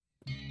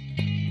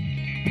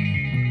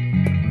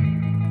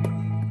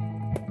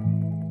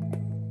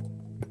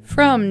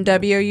From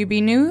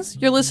WOUB News,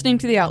 you're listening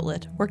to The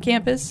Outlet, where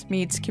campus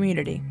meets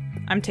community.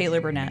 I'm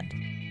Taylor Burnett.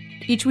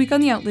 Each week on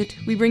The Outlet,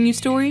 we bring you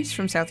stories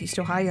from Southeast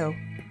Ohio.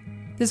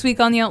 This week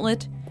on The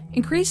Outlet,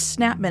 increased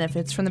SNAP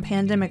benefits from the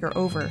pandemic are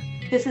over.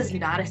 This is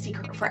not a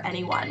secret for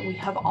anyone. We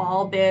have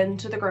all been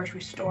to the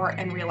grocery store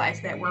and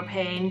realized that we're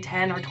paying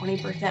 10 or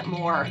 20%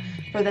 more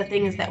for the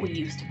things that we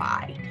used to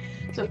buy.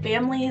 So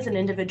families and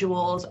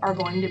individuals are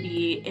going to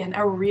be in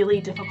a really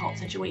difficult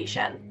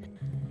situation.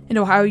 And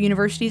Ohio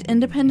University's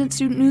independent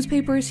student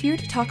newspaper is here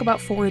to talk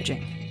about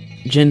foraging.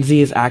 Gen Z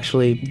is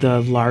actually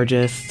the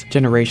largest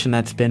generation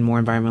that's been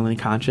more environmentally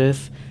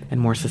conscious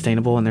and more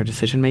sustainable in their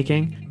decision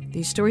making.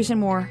 These stories and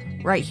more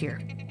right here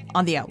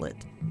on The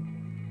Outlet.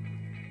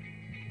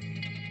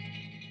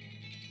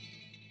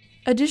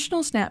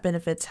 Additional SNAP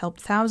benefits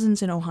helped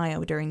thousands in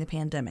Ohio during the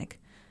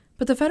pandemic,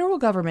 but the federal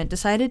government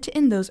decided to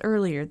end those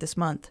earlier this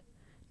month.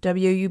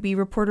 WOUB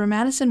reporter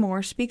Madison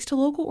Moore speaks to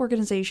local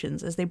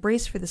organizations as they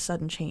brace for this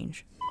sudden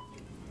change.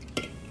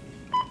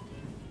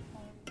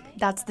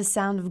 That's the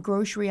sound of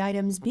grocery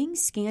items being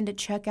scanned at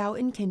checkout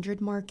in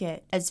Kindred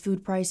Market. As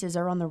food prices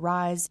are on the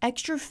rise,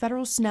 extra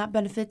federal SNAP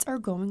benefits are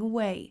going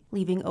away,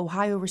 leaving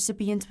Ohio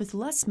recipients with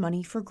less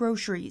money for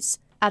groceries.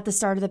 At the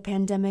start of the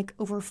pandemic,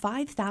 over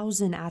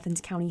 5,000 Athens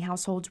County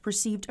households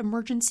received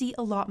emergency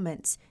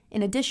allotments,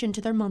 in addition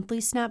to their monthly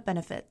SNAP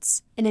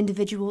benefits. An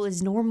individual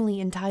is normally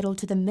entitled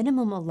to the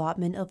minimum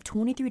allotment of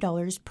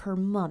 $23 per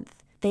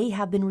month. They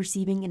have been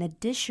receiving an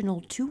additional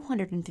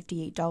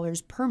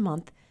 $258 per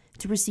month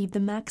to receive the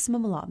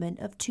maximum allotment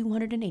of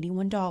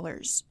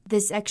 $281.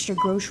 This extra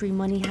grocery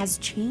money has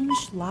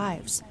changed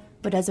lives,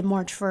 but as of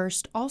March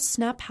 1st, all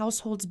SNAP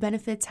households'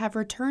 benefits have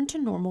returned to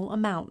normal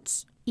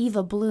amounts.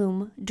 Eva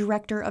Bloom,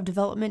 Director of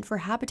Development for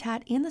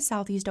Habitat and the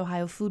Southeast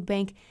Ohio Food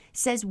Bank,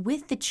 says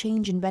with the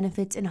change in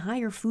benefits and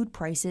higher food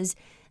prices,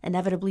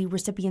 inevitably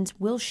recipients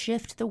will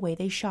shift the way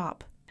they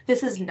shop.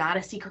 This is not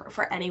a secret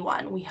for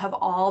anyone. We have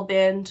all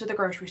been to the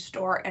grocery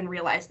store and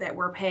realized that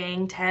we're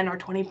paying 10 or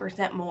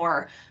 20%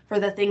 more for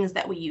the things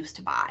that we used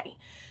to buy.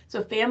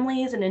 So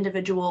families and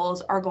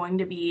individuals are going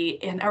to be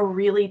in a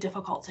really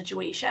difficult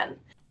situation.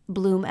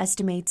 Bloom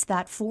estimates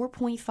that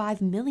 $4.5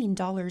 million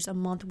a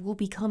month will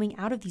be coming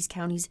out of these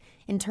counties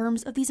in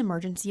terms of these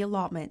emergency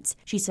allotments.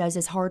 She says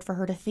it's hard for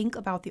her to think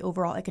about the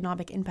overall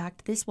economic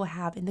impact this will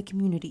have in the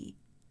community.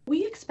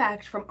 We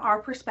expect from our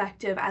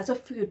perspective as a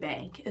food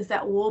bank is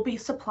that we'll be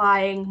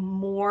supplying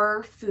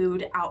more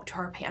food out to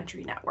our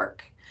pantry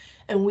network.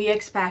 And we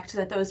expect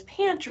that those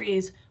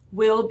pantries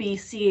will be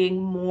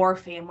seeing more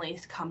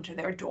families come to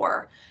their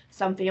door.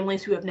 Some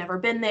families who have never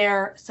been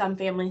there, some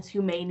families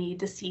who may need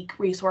to seek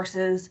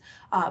resources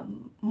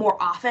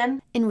more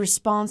often. In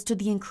response to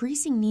the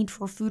increasing need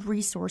for food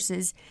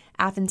resources,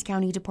 Athens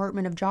County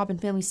Department of Job and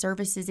Family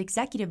Services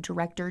Executive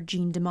Director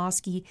Gene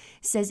Demoski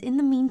says in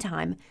the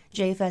meantime,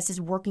 JFS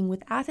is working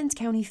with Athens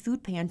County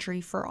Food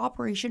Pantry for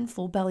Operation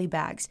Full Belly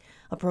Bags,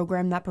 a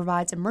program that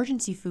provides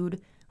emergency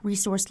food,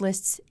 resource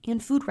lists,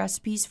 and food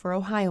recipes for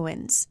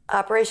Ohioans.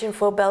 Operation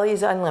Full Belly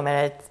is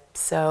unlimited,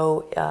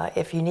 so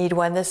if you need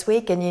one this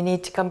week and you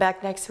need to come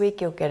back next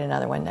week, you'll get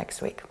another one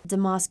next week.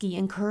 Demoski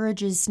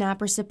encourages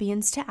SNAP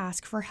recipients to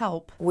ask for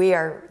help. We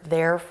are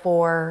there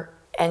for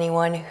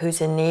anyone who's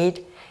in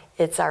need.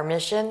 It's our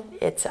mission.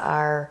 It's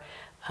our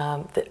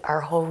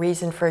whole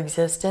reason for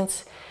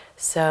existence.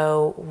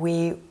 So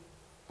we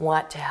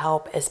want to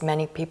help as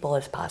many people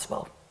as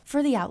possible.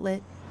 For The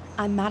Outlet,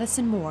 I'm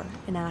Madison Moore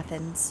in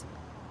Athens.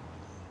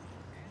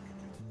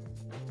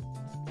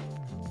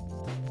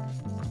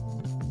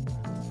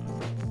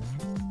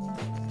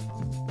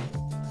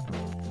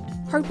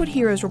 Hardwood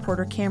Heroes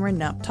reporter Cameron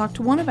Knupp talked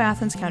to one of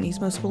Athens County's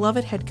most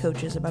beloved head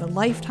coaches about a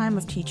lifetime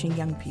of teaching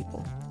young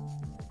people.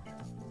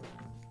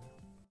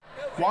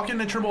 Walk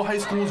into Trimble High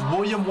School's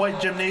William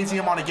White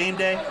Gymnasium on a game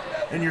day,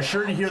 and you're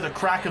sure to hear the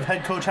crack of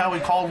head coach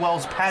Howie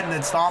Caldwell's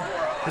patented stomp,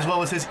 as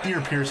well as his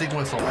ear-piercing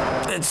whistle.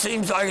 It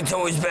seems like it's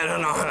always been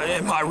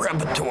in my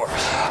repertoire.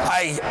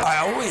 I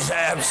always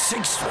have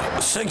six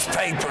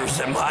papers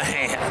in my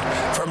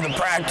hand from the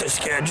practice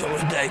schedule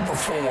the day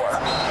before.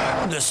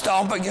 The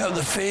stomping of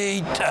the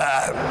feet,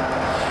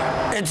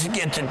 it's to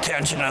get the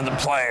attention of the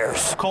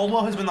players.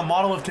 Caldwell has been the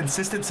model of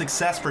consistent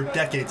success for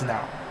decades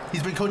now.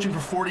 He's been coaching for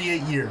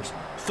 48 years,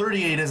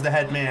 38 as the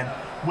head man,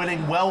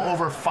 winning well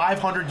over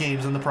 500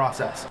 games in the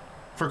process.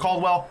 For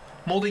Caldwell,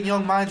 molding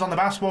young minds on the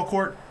basketball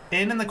court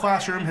and in the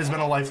classroom has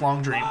been a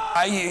lifelong dream.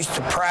 I used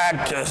to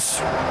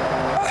practice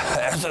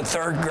as a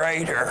third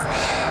grader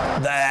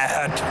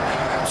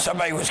that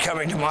somebody was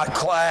coming to my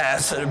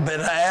class that had been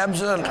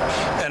absent,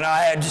 and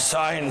I had to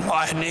sign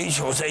my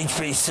initials,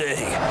 HBC.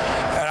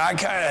 And I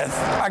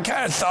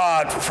kind of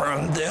thought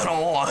from then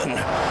on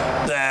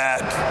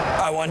that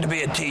I wanted to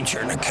be a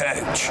teacher and a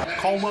coach.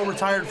 Caldwell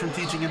retired from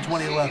teaching in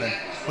 2011,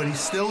 but he's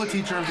still a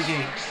teacher of the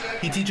game.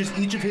 He teaches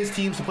each of his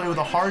teams to play with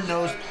a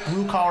hard-nosed,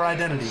 blue-collar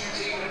identity.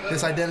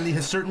 This identity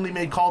has certainly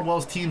made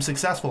Caldwell's team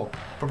successful,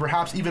 but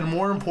perhaps even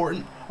more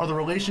important are the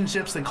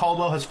relationships that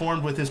Caldwell has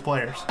formed with his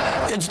players.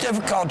 It's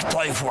difficult to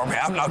play for me,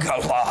 I'm not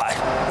going to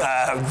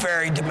lie.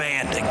 Very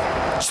demanding.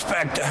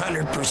 Expect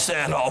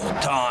 100% all the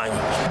time.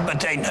 But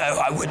they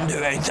know I wouldn't do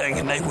anything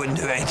and they wouldn't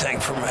do anything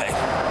for me.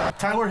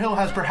 Tyler Hill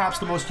has perhaps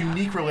the most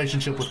unique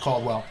relationship with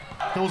Caldwell.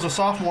 Hill is a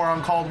sophomore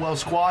on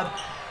Caldwell's squad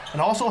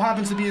and also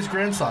happens to be his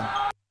grandson.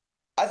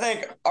 I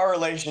think our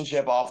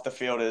relationship off the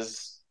field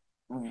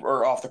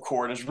or off the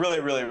court is really,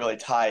 really, really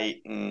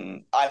tight.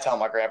 And I tell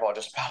my grandpa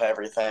just about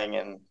everything.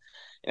 And,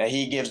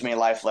 he gives me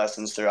life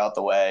lessons throughout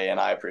the way, and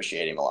I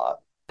appreciate him a lot.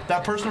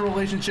 That personal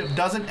relationship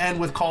doesn't end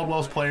with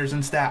Caldwell's players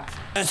and staff.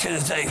 This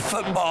is a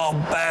football,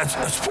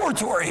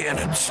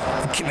 sports-oriented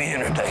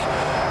community.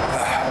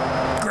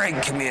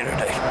 Great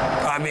community.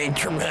 I mean,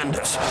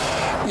 tremendous.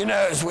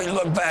 As we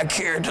look back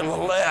here to the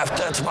left,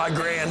 that's my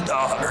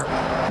granddaughter.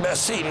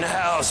 Best seat in the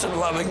house in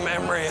loving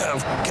memory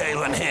of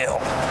Kaylin Hill.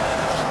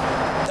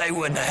 They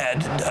wouldn't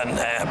have had to done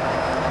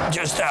that.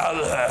 Just out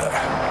of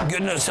the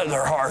goodness of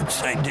their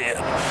hearts, they did.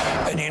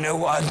 And you know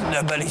what?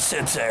 Nobody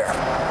sits there.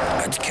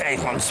 That's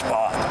Kaylin's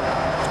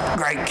spot.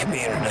 Great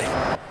community.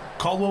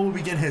 Caldwell will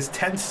begin his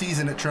 10th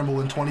season at Trimble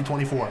in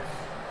 2024.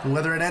 And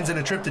whether it ends in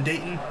a trip to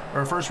Dayton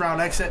or a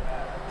first-round exit,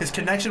 his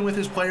connection with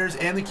his players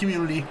and the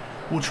community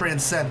will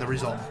transcend the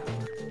result.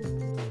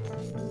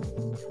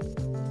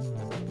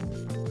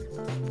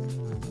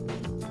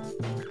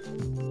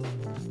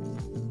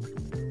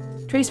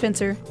 Tre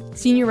Spencer,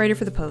 senior writer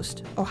for The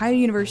Post, Ohio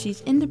University's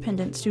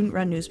independent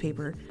student-run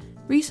newspaper,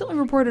 recently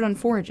reported on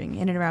foraging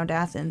in and around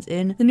Athens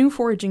in The New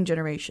Foraging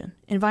Generation,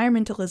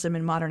 Environmentalism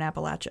in Modern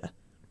Appalachia.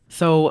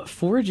 So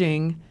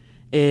foraging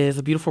is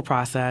a beautiful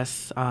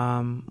process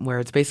where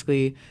it's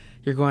basically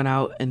you're going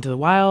out into the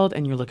wild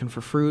and you're looking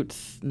for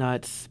fruits,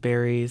 nuts,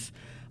 berries,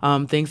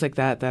 things like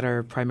that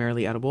are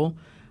primarily edible.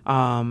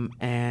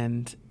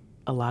 And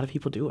a lot of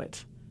people do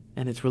it,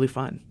 and it's really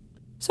fun.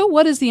 So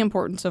what is the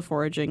importance of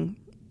foraging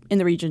in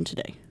the region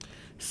today?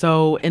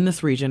 So in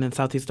this region, in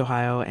Southeast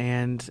Ohio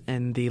and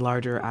in the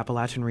larger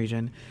Appalachian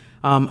region,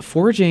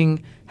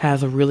 foraging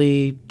has a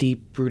really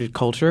deep-rooted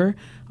culture.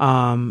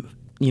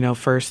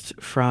 First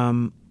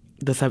from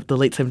the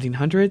late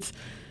 1700s,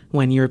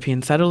 when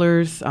European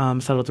settlers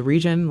settled the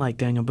region, like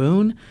Daniel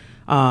Boone,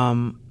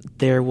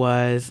 there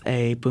was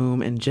a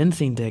boom in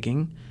ginseng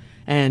digging.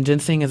 And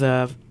ginseng is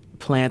a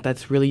plant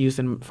that's really used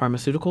in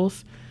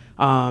pharmaceuticals,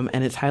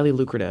 and it's highly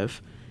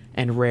lucrative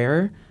and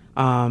rare.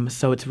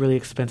 So it's really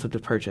expensive to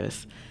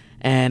purchase.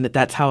 And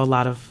that's how a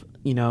lot of,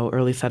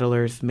 early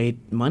settlers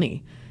made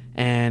money.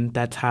 And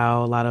that's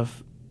how a lot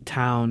of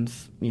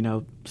towns,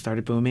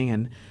 started booming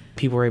and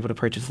people were able to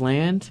purchase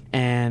land.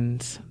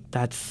 And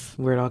that's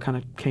where it all kind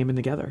of came in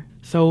together.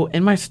 So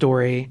in my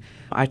story,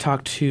 I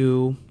talked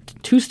to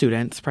two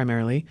students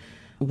primarily.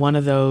 One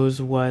of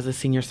those was a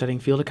senior studying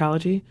field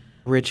ecology,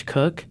 Rich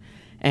Cook,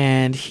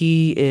 and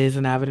he is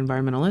an avid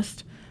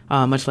environmentalist,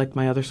 much like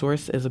my other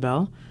source,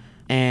 Isabel.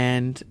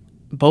 And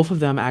both of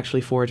them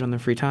actually forage on their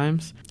free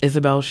times.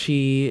 Isabel,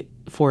 she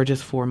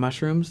forages for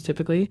mushrooms,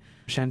 typically,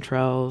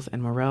 chanterelles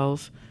and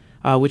morels,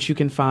 which you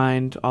can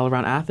find all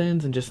around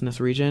Athens and just in this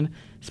region,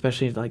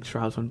 especially like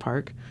Stroudsburg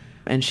Park.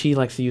 And she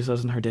likes to use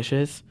those in her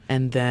dishes.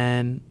 And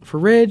then for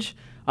Ridge,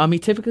 he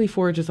typically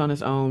forages on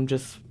his own,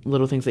 just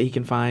little things that he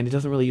can find. He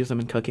doesn't really use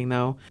them in cooking,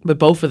 though. But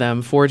both of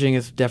them, foraging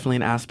is definitely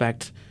an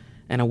aspect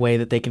and a way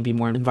that they can be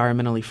more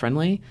environmentally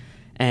friendly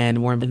and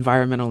more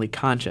environmentally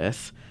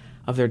conscious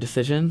of their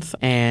decisions.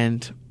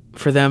 And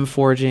for them,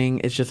 foraging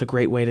is just a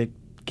great way to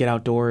get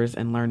outdoors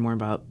and learn more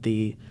about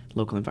the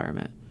local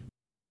environment.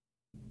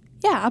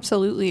 Yeah,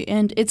 absolutely.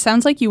 And it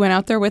sounds like you went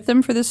out there with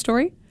them for this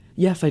story?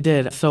 Yes, I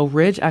did. So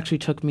Ridge actually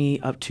took me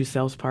up to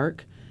Sells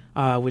Park,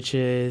 which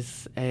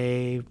is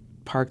a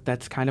park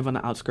that's kind of on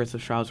the outskirts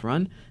of Shrouds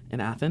Run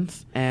in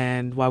Athens.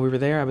 And while we were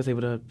there, I was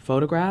able to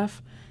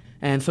photograph.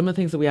 And some of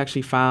the things that we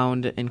actually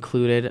found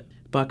included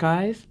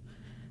buckeyes.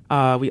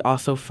 We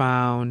also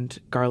found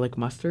garlic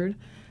mustard,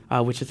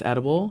 which is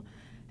edible,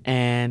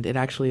 and it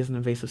actually is an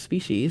invasive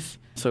species,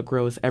 so it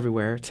grows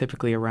everywhere,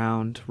 typically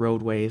around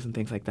roadways and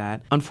things like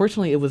that.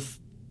 Unfortunately, it was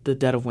the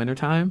dead of winter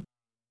time,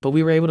 but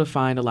we were able to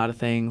find a lot of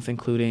things,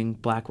 including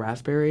black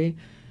raspberry,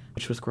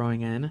 which was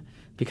growing in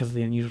because of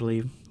the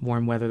unusually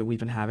warm weather that we've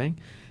been having,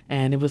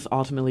 and it was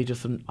ultimately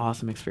just an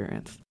awesome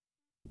experience.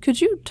 Could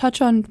you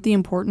touch on the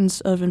importance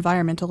of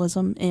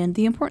environmentalism and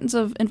the importance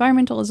of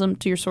environmentalism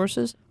to your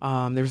sources?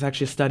 There was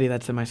actually a study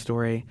that's in my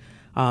story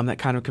that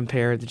kind of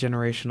compared the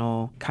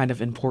generational kind of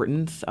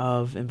importance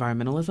of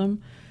environmentalism.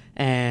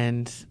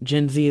 And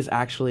Gen Z is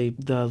actually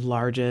the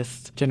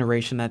largest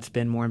generation that's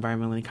been more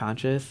environmentally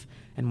conscious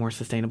and more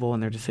sustainable in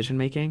their decision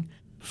making.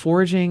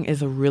 Foraging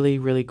is a really,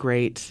 really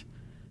great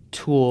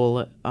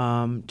tool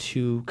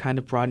to kind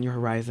of broaden your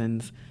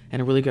horizons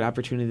and a really good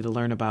opportunity to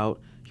learn about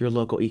your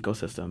local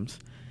ecosystems.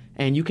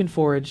 And you can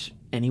forage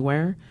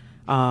anywhere.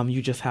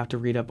 You just have to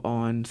read up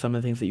on some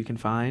of the things that you can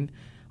find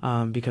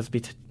because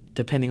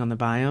depending on the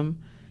biome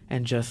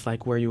and just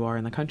like where you are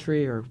in the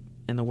country or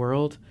in the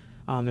world,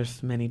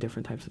 there's many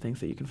different types of things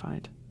that you can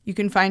find. You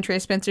can find Tre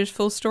Spencer's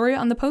full story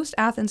on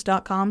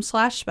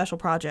thepostathens.com/special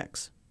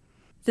projects.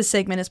 This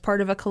segment is part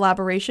of a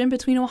collaboration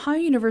between Ohio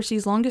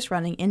University's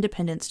longest-running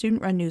independent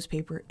student-run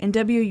newspaper and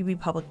WOUB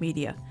Public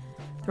Media.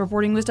 The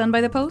reporting was done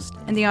by The Post,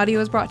 and the audio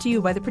is brought to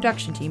you by the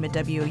production team at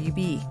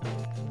WOUB.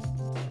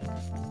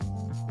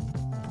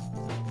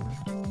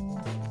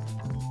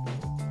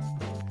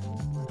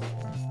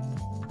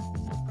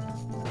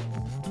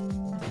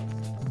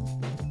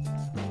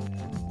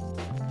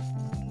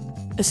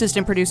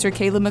 Assistant producer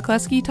Caleb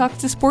McCluskey talks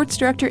to Sports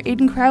Director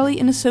Aiden Crowley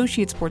and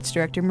Associate Sports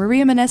Director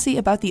Maria Manessi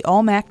about the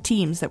All-MAC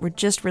teams that were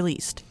just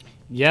released.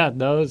 Yeah,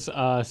 those,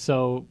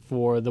 so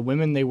for the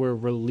women, they were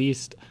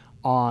released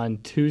on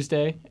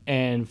Tuesday,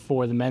 and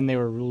for the men, they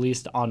were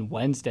released on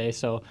Wednesday.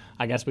 So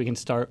I guess we can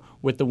start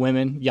with the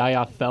women.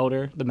 Yaya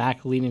Felder, the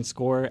MAC leading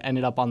scorer,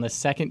 ended up on the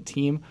second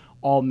team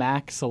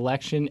All-MAC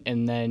selection,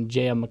 and then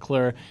Jaya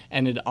McClure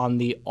ended on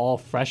the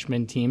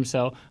all-freshman team.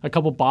 So a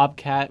couple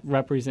Bobcat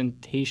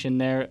representation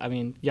there. I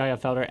mean, Yaya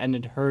Felder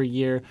ended her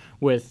year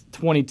with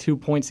 22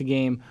 points a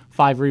game,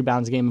 5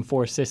 rebounds a game, and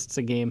 4 assists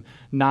a game.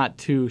 Not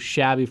too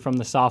shabby from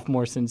the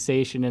sophomore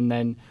sensation. And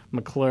then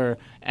McClure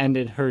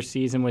ended her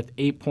season with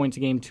 8 points a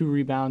game, 2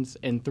 rebounds,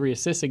 and 3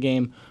 assists a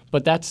game.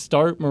 But that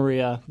start,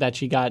 Maria, that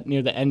she got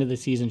near the end of the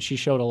season, she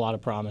showed a lot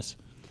of promise.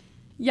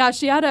 Yeah,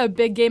 she had a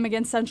big game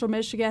against Central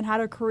Michigan,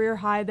 had a career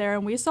high there,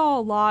 and we saw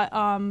a lot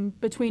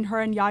between her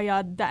and Yaya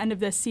at the end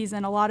of this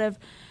season, a lot of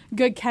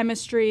good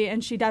chemistry,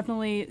 and she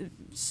definitely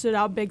stood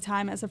out big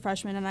time as a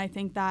freshman, and I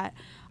think that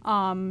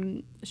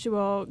she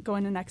will go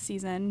into next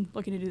season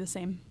looking to do the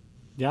same.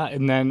 Yeah,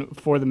 and then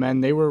for the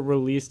men, they were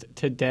released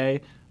today.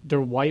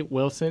 Dwight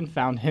Wilson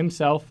found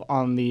himself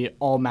on the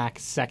All-MAC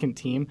second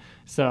team.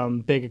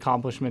 Some big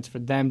accomplishments for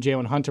them.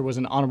 Jalen Hunter was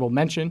an honorable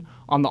mention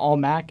on the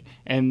All-MAC,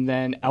 and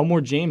then Elmore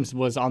James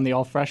was on the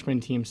all-freshman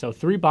team. So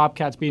 3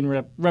 Bobcats being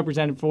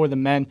represented for the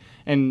men,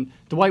 and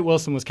Dwight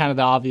Wilson was kind of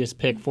the obvious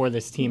pick for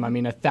this team. I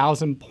mean,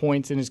 1,000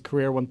 points in his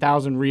career,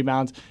 1,000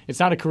 rebounds. It's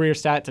not a career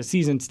stat, it's a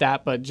season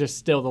stat, but just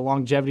still the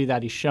longevity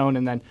that he's shown.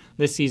 And then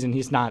this season,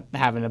 he's not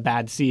having a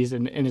bad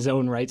season in his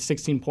own right.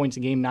 16 points a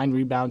game, 9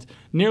 rebounds,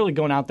 nearly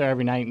going out there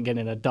every night and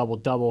getting a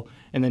double-double.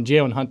 And then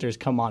Jalen Hunter's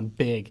come on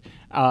big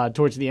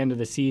towards the end of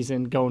the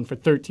season, going for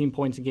 13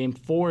 points a game,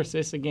 4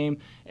 assists a game,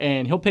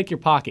 and he'll pick your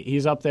pocket.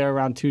 He's up there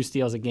around 2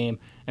 steals a game.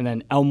 And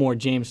then Elmore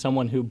James,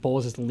 someone who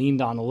Bulls has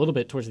leaned on a little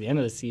bit towards the end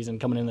of the season,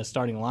 coming in the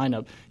starting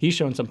lineup. He's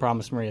shown some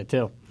promise, Maria,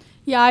 too.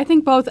 Yeah, I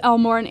think both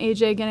Elmore and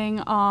AJ getting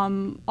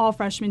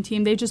all-freshman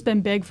team, they've just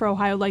been big for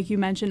Ohio, like you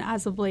mentioned,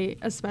 as of late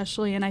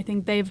especially, and I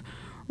think they've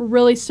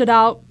really stood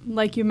out,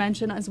 like you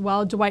mentioned as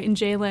well. Dwight and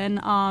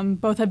Jalen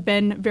both have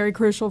been very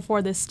crucial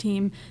for this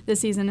team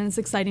this season, and it's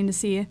exciting to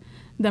see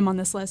them on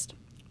this list.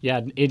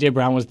 Yeah, A.J.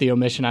 Brown was the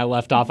omission I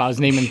left off. I was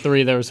naming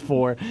 3, there was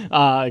 4.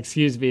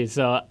 Excuse me.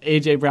 So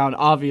A.J. Brown,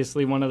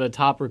 obviously one of the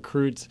top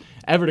recruits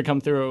ever to come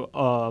through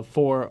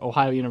for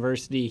Ohio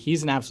University.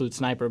 He's an absolute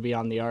sniper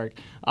beyond the arc,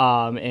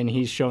 and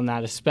he's shown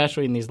that,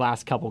 especially in these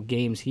last couple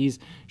games. He's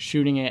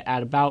shooting it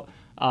at about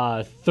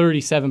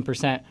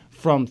 37%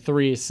 from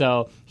 3,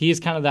 so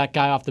he's kind of that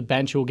guy off the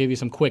bench who will give you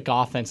some quick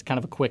offense, kind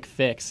of a quick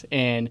fix.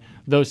 And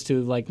those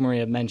two, like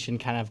Maria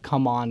mentioned, kind of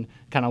come on,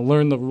 kind of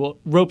learn the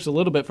ropes a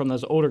little bit from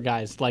those older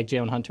guys like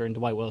Jalen Hunter and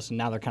Dwight Wilson.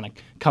 Now they're kind of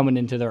coming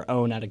into their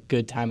own at a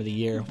good time of the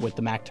year with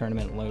the MAC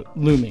tournament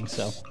looming.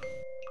 So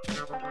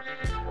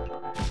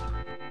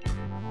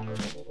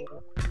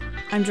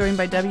I'm joined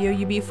by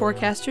WOUB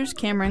forecasters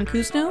Cameron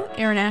Kuzno,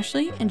 Aaron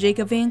Ashley, and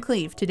Jacob Van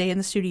Cleve today in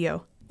the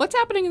studio. What's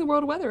happening in the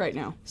world of weather right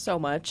now? So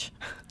much.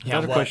 Yeah, the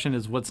other question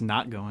is what's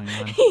not going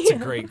on? It's a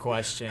great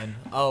question.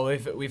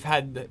 We've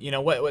had,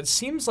 what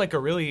seems like a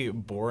really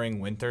boring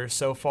winter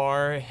so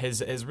far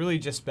has really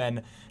just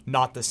been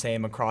not the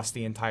same across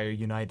the entire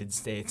United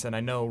States. And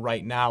I know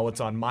right now what's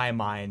on my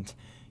mind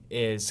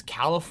is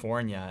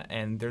California,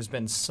 and there's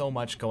been so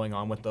much going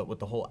on with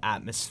the whole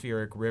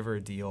atmospheric river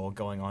deal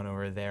going on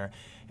over there.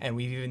 And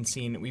we've even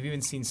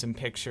seen some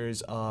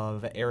pictures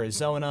of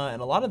Arizona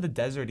and a lot of the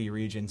deserty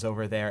regions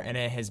over there, and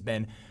it has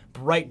been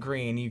bright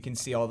green. You can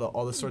see all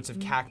the sorts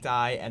of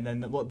cacti, and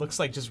then what looks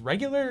like just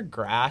regular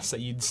grass that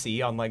you'd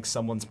see on like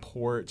someone's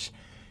porch,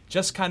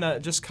 just kind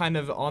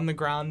of on the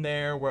ground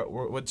there, where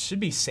what should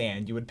be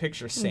sand. You would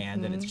picture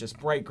sand, and it's just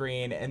bright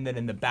green. And then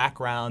in the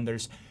background,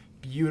 there's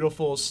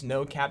beautiful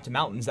snow-capped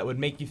mountains that would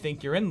make you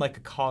think you're in like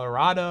a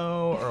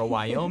Colorado or a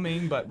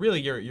Wyoming, but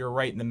really you're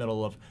right in the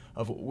middle of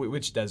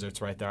which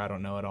desert's right there. I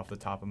don't know it off the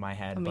top of my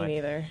head. Me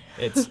neither.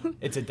 It's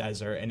a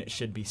desert, and it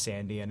should be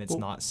sandy, and it's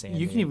not sandy.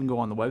 You can even go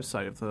on the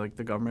website of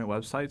the government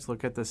websites,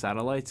 look at the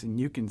satellites, and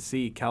you can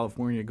see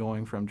California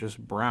going from just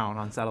brown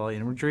on satellite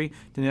imagery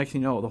to the next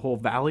thing you know, the whole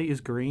valley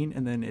is green,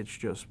 and then it's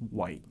just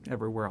white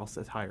everywhere else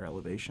that's higher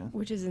elevation.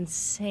 Which is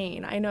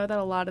insane. I know that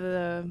a lot of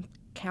the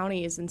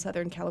counties in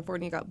Southern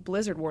California got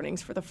blizzard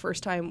warnings for the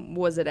first time.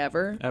 Was it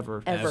ever?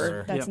 Ever.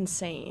 That's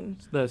insane.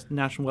 The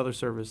National Weather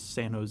Service,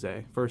 San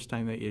Jose, first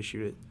time they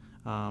issued it.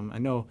 I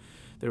know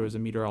there was a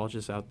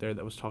meteorologist out there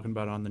that was talking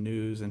about it on the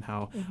news and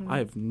how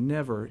I've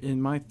never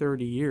in my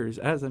 30 years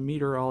as a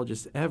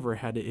meteorologist ever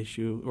had to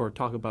issue or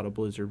talk about a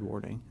blizzard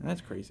warning. And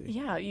that's crazy.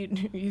 Yeah,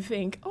 you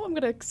think, oh, I'm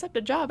going to accept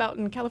a job out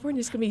in California.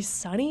 It's going to be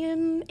sunny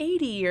and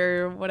 80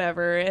 or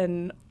whatever,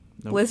 and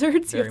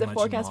blizzards, you have to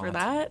forecast for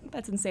that?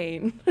 That's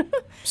insane.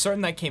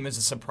 Certain that came as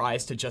a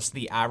surprise to just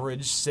the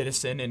average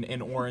citizen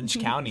in Orange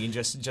County,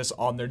 just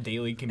on their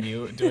daily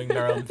commute, doing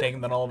their own thing,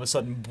 and then all of a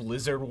sudden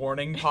blizzard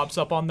warning pops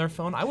up on their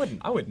phone. I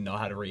wouldn't know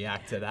how to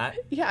react to that.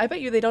 Yeah, I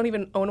bet you they don't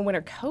even own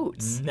winter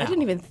coats. No. I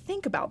didn't even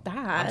think about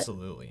that.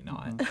 Absolutely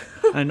not.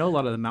 I know a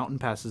lot of the mountain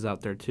passes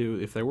out there too.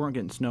 If they weren't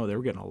getting snow, they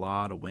were getting a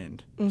lot of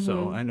wind.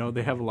 So I know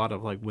they have a lot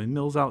of like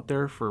windmills out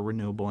there for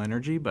renewable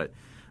energy, but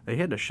they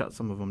had to shut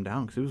some of them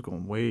down because it was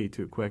going way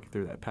too quick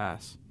through that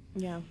pass.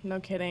 Yeah, no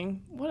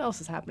kidding. What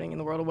else is happening in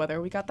the world of weather?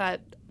 We got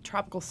that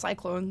tropical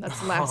cyclone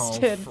that's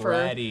lasted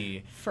for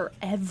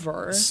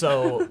forever.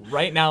 So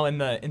right now in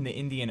the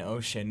Indian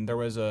Ocean, there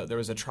was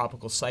a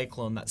tropical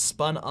cyclone that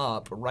spun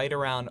up right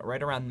around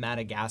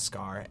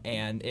Madagascar,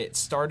 and it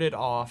started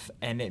off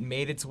and it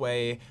made its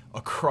way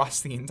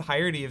across the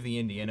entirety of the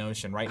Indian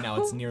Ocean. Right now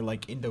it's near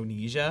like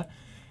Indonesia.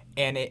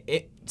 And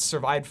it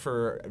survived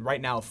for, right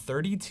now,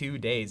 32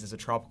 days as a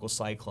tropical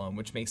cyclone,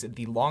 which makes it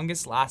the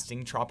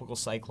longest-lasting tropical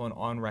cyclone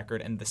on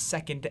record and the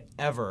second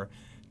ever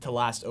to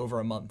last over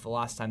a month. The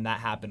last time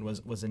that happened was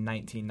in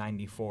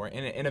 1994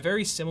 in a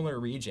very similar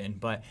region.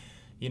 But,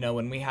 you know,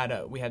 when we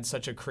had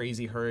such a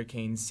crazy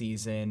hurricane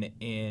season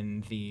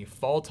in the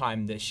fall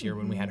time this year,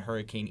 when we had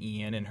Hurricane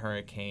Ian and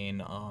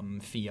Hurricane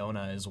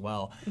Fiona as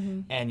well,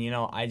 and you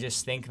know, I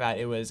just think that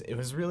it was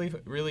really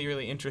really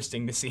really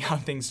interesting to see how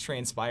things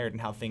transpired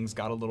and how things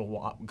got a little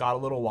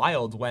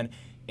wild when,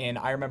 and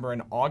I remember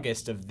in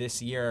August of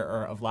this year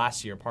or of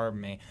last year,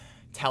 pardon me,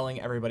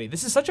 telling everybody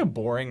this is such a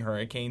boring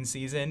hurricane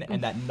season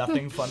and that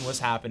nothing fun was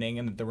happening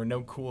and that there were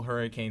no cool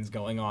hurricanes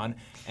going on,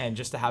 and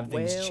just to have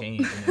things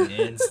change in an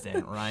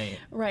instant, right?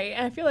 Right.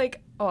 And I feel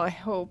like, I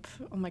hope,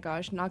 oh my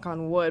gosh, knock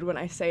on wood when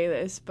I say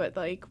this, but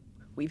like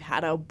we've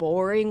had a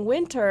boring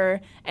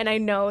winter, and I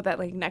know that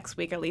like next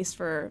week, at least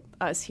for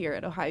us here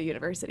at Ohio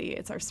University,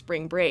 it's our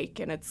spring break,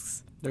 and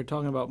they're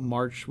talking about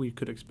March. We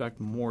could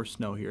expect more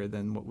snow here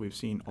than what we've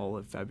seen all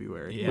of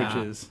February, which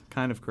is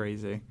kind of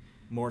crazy.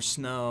 More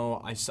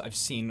snow. I've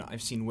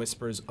seen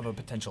whispers of a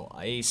potential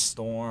ice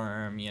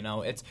storm. You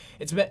know, it's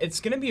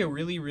going to be a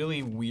really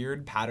really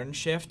weird pattern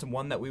shift,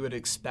 one that we would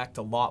expect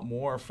a lot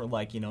more for,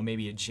 like, you know,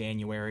 maybe a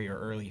January or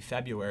early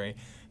February.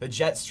 The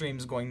jet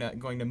stream's going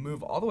to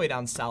move all the way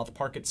down south,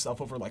 park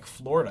itself over like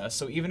Florida.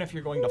 So even if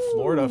you're going to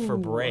Florida for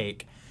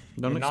break,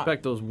 don't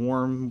expect those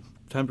warm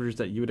temperatures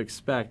that you would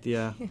expect.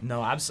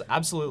 No,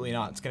 absolutely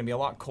not. It's going to be a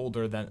lot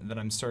colder than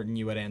I'm certain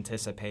you would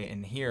anticipate.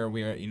 And here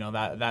we're, you know,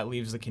 that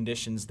leaves the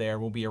conditions there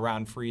will be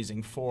around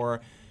freezing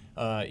for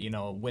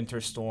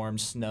winter storm,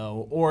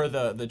 snow, or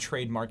the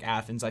trademark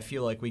Athens. I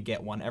feel like we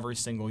get one every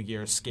single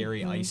year,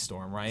 scary ice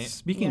storm, right?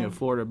 Speaking of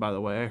Florida, by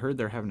the way, I heard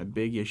they're having a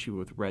big issue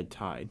with red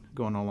tide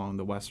going along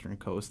the western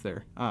coast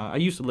there. I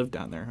used to live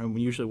down there, and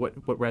usually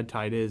what red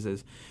tide is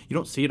you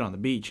don't see it on the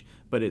beach,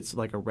 but it's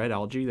like a red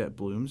algae that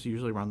blooms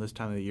usually around this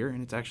time of the year,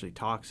 and it's actually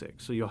toxic.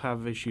 So you'll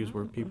have issues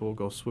where people will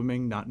go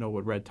swimming, not know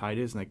what red tide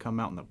is, and they come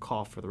out and they'll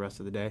cough for the rest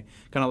of the day.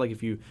 Kind of like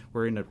if you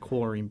were in a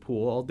chlorine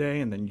pool all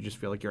day, and then you just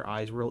feel like your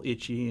eyes real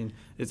itchy, and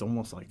it's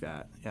almost like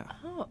that. Yeah.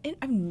 Oh,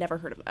 I've never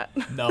heard of that.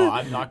 No,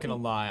 I'm not gonna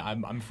lie.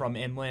 I'm from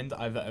inland.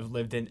 I've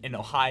lived in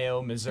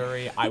Ohio,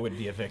 Missouri. I would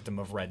be a victim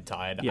of red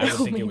tide. I would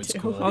think it was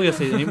cool. I was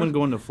gonna say, anyone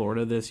going to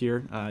Florida this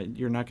year,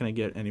 you're not gonna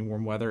get any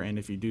warm weather, and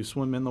if you do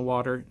swim in the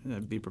water,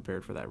 be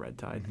prepared for that red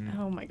tide.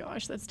 Oh my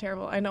gosh, that's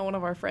terrible. I know one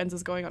of our friends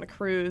is going on a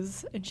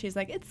cruise, and she's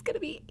like, it's gonna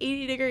be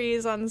 80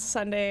 degrees on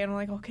Sunday, and I'm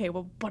like, okay,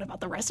 well, what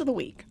about the rest of the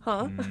week,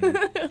 huh?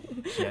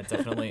 Yeah,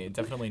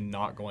 definitely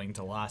not going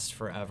to last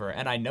forever.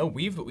 And I know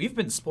we've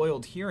been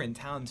spoiled here in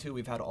town too.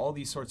 We've had all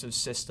these sorts of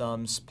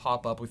systems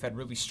pop up. We've had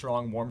really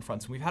strong warm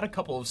fronts. We've had a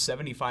couple of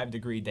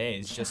 75-degree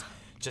days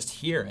just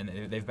here,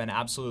 and they've been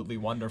absolutely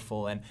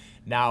wonderful. And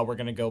now we're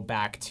gonna go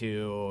back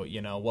to,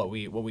 you know, what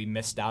we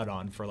missed out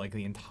on for like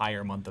the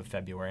entire month of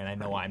February, and I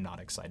know I'm not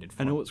excited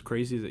for. I know what's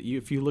crazy is that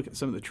if you look at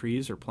some of the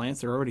trees or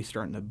plants, they're already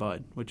starting to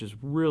bud, which is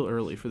real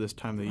early for this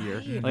time of the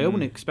year. Like I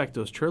wouldn't expect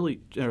those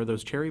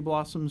cherry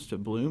blossoms to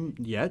bloom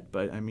yet,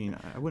 but I mean,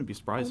 I wouldn't be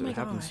surprised if it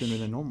happens sooner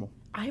than normal.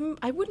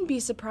 I wouldn't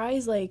be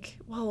surprised.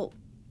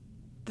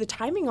 The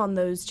timing on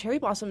those cherry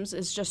blossoms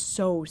is just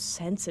so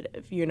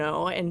sensitive, you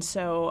know? And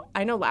so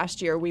I know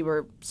last year we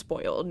were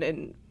spoiled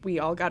and we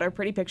all got our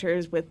pretty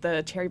pictures with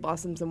the cherry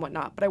blossoms and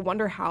whatnot. But I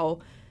wonder how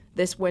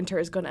this winter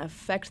is going to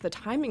affect the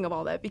timing of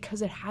all that,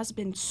 because it has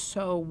been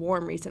so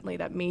warm recently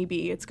that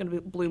maybe it's going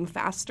to bloom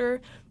faster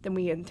than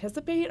we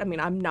anticipate. I mean,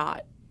 I'm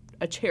not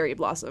a cherry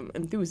blossom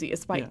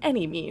enthusiast by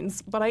any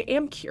means, but I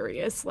am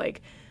curious,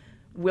 like,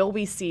 will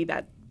we see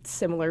that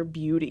similar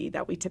beauty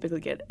that we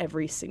typically get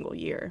every single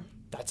year?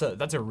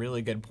 That's a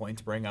really good point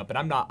to bring up, and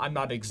I'm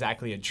not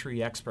exactly a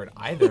tree expert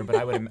either, but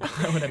I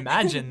would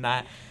imagine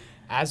that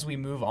as we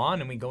move on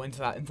and we go into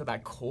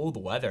that cold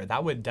weather,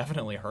 that would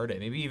definitely hurt it.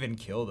 Maybe even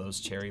kill those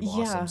cherry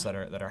blossoms that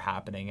are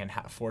happening and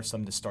force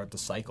them to start the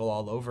cycle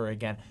all over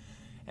again.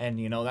 And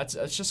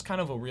that's just kind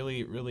of a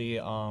really, really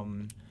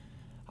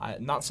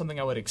not something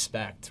I would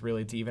expect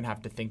really to even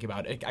have to think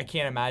about. I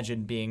can't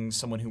imagine being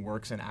someone who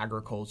works in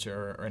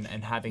agriculture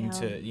and having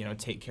to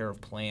take care of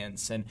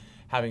plants and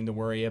having to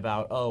worry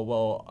about,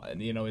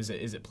 is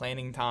it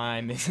planting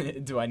time?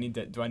 Do I need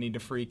to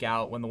freak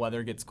out when the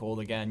weather gets cold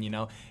again?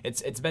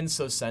 It's been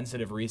so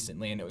sensitive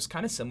recently, and it was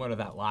kind of similar to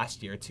that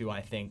last year too, I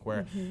think,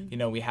 where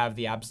we have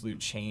the absolute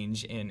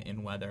change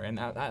in weather, and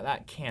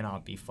that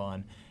cannot be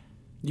fun.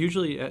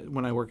 Usually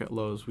when I work at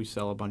Lowe's, we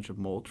sell a bunch of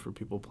mulch for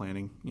people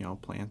planting,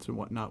 plants and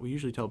whatnot. We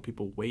usually tell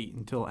people wait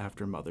until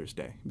after Mother's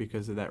Day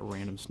because of that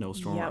random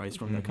snowstorm or ice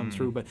storm that comes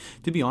through. But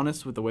to be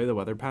honest, with the way the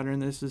weather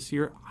pattern is this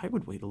year, I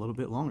would wait a little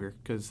bit longer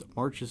because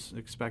March is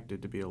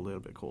expected to be a little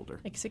bit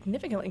colder. Like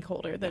significantly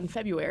colder than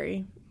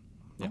February.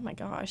 Yeah. Oh my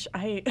gosh.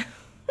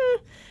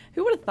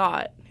 Who would have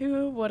thought?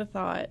 Who would have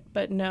thought?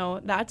 But no,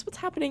 that's what's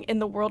happening in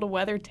the world of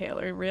weather,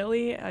 Taylor.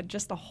 Really,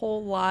 just a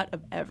whole lot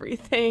of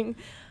everything.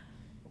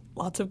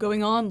 Lots of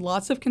going on,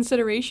 lots of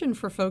consideration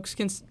for folks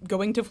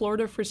going to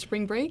Florida for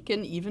spring break,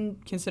 and even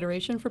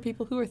consideration for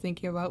people who are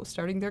thinking about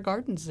starting their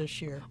gardens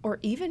this year. Or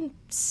even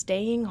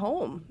staying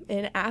home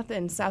in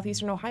Athens,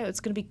 southeastern Ohio. It's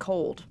going to be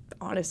cold.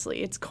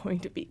 Honestly, it's going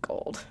to be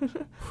cold.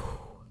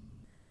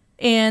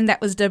 And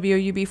that was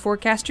WOUB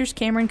forecasters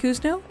Cameron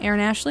Kuzno, Aaron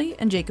Ashley,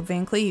 and Jacob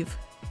Van Cleve.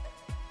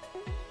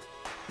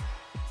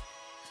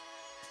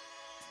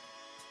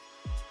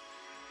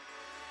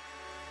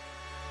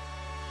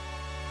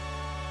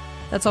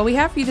 That's all we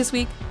have for you this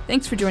week.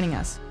 Thanks for joining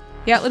us.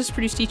 The Outlet is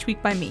produced each week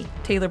by me,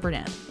 Taylor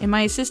Burnett, and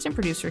my assistant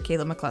producer,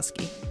 Kayla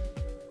McCluskey.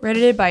 We're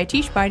edited by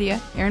Atish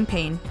Baidia, Aaron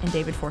Payne, and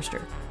David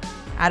Forster.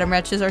 Adam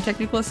Retch is our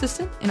technical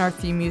assistant, and our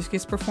theme music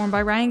is performed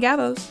by Ryan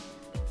Gavos.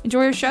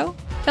 Enjoy our show?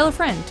 Tell a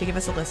friend to give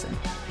us a listen.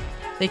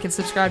 They can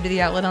subscribe to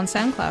The Outlet on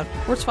SoundCloud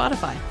or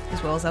Spotify,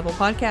 as well as Apple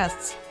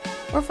Podcasts,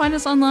 or find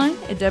us online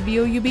at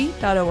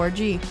woub.org.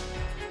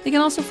 They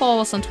can also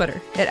follow us on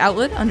Twitter at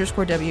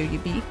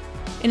Outlet_WOUB,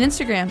 and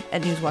Instagram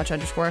at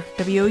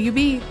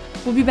Newswatch_WOUB.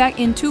 We'll be back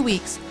in 2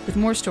 weeks with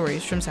more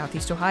stories from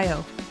Southeast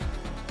Ohio.